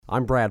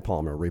I'm Brad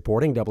Palmer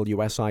reporting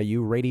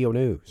WSIU Radio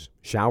News.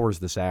 Showers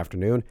this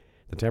afternoon,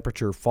 the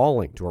temperature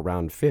falling to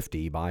around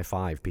 50 by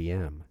 5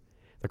 p.m.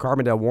 The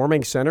Carbondale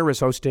Warming Center is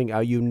hosting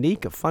a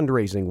unique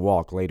fundraising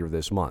walk later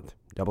this month.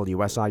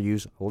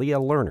 WSIU's Leah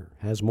Lerner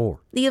has more.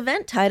 The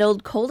event,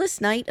 titled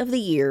Coldest Night of the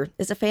Year,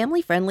 is a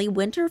family-friendly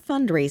winter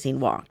fundraising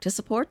walk to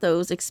support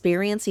those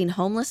experiencing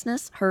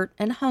homelessness, hurt,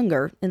 and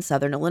hunger in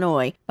Southern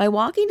Illinois. By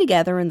walking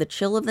together in the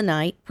chill of the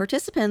night,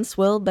 participants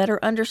will better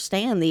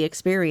understand the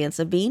experience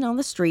of being on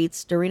the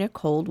streets during a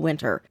cold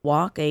winter.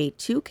 Walk a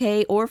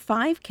 2K or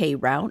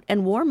 5K route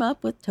and warm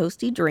up with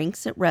toasty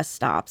drinks at rest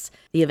stops.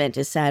 The event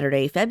is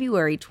Saturday,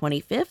 February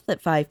 25th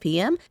at 5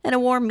 p.m., and a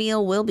warm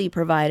meal will be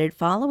provided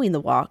following the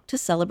walk to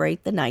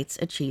celebrate the night's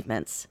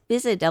achievements.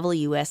 Visit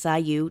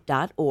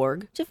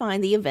WSIU.org to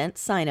find the event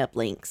sign-up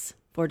links.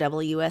 For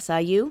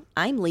WSIU,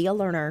 I'm Leah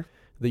Lerner.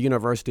 The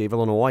University of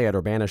Illinois at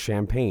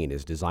Urbana-Champaign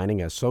is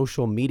designing a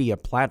social media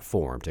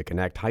platform to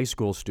connect high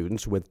school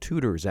students with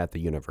tutors at the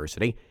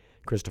university.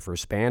 Christopher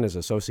Spann is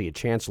Associate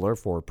Chancellor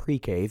for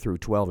Pre-K through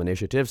 12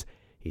 initiatives.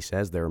 He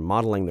says they're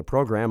modeling the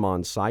program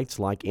on sites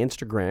like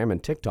Instagram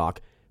and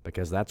TikTok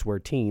because that's where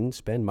teens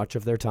spend much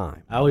of their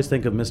time. I always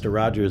think of Mr.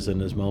 Rogers in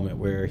this moment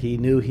where he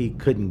knew he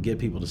couldn't get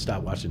people to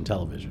stop watching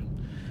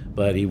television,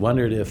 but he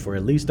wondered if for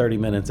at least 30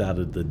 minutes out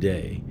of the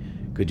day,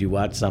 could you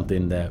watch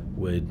something that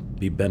would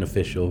be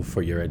beneficial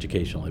for your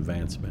educational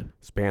advancement?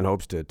 Spann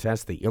hopes to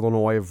test the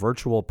Illinois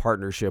virtual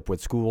partnership with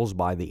schools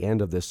by the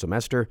end of this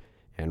semester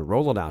and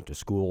roll it out to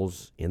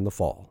schools in the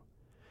fall.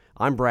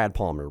 I'm Brad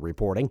Palmer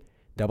reporting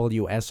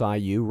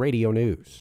WSIU Radio News.